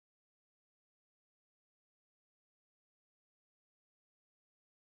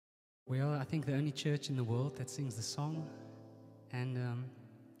We are, I think, the only church in the world that sings the song. And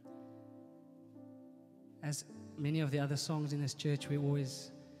as many of the other songs in this church, we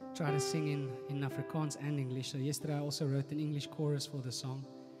always try to sing in Afrikaans and English. So yesterday I also wrote an English chorus for the song.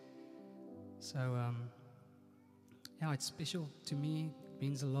 So yeah, it's special to me. It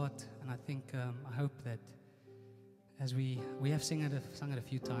means a lot. And I think, I hope that as we have sung it a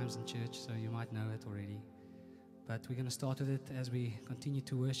few times in church, so you might know it already. But we're going to start with it as we continue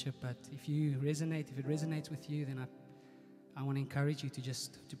to worship. But if it resonates with you, then I want to encourage you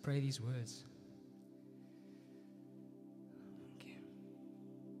to pray these words. Okay.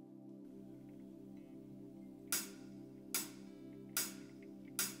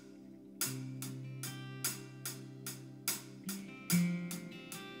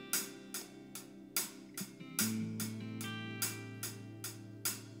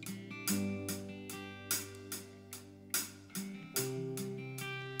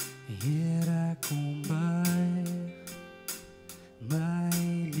 Here I come by, my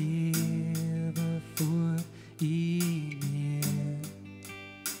lewe voor U neer.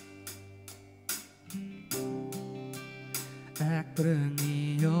 Ek bring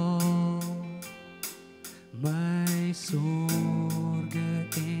U al my sorge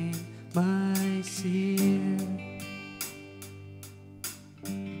en my seer.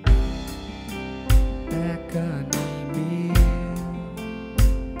 Ek kan nie meer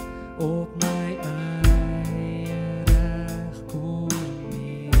op my eie reg kom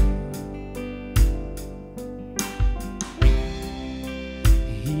nie.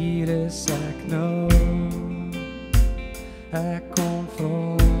 Hier is ek nou, ek kom vra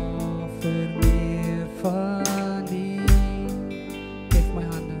vir meer van U. Geef my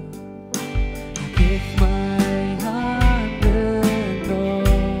hande, geef my hande nou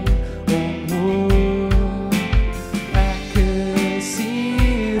omhoog. Ek is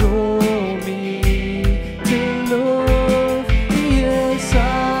hier om U te loof. U is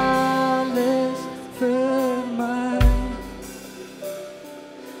alles vir my.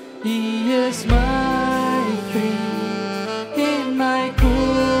 U is my vriend en my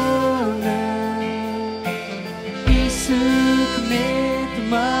koning. U soek net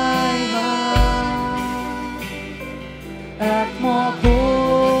my hart. Ek maak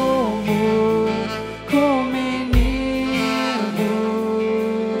hom oop, kom en neer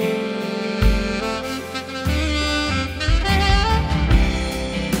moet.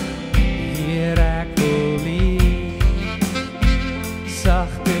 Heer, ek wil U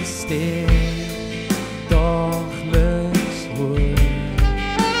sagte stem daagliks hoor.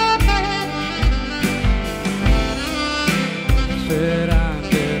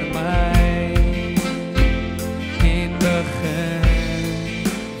 Verander my en begin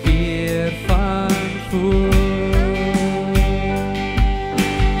weer van voor.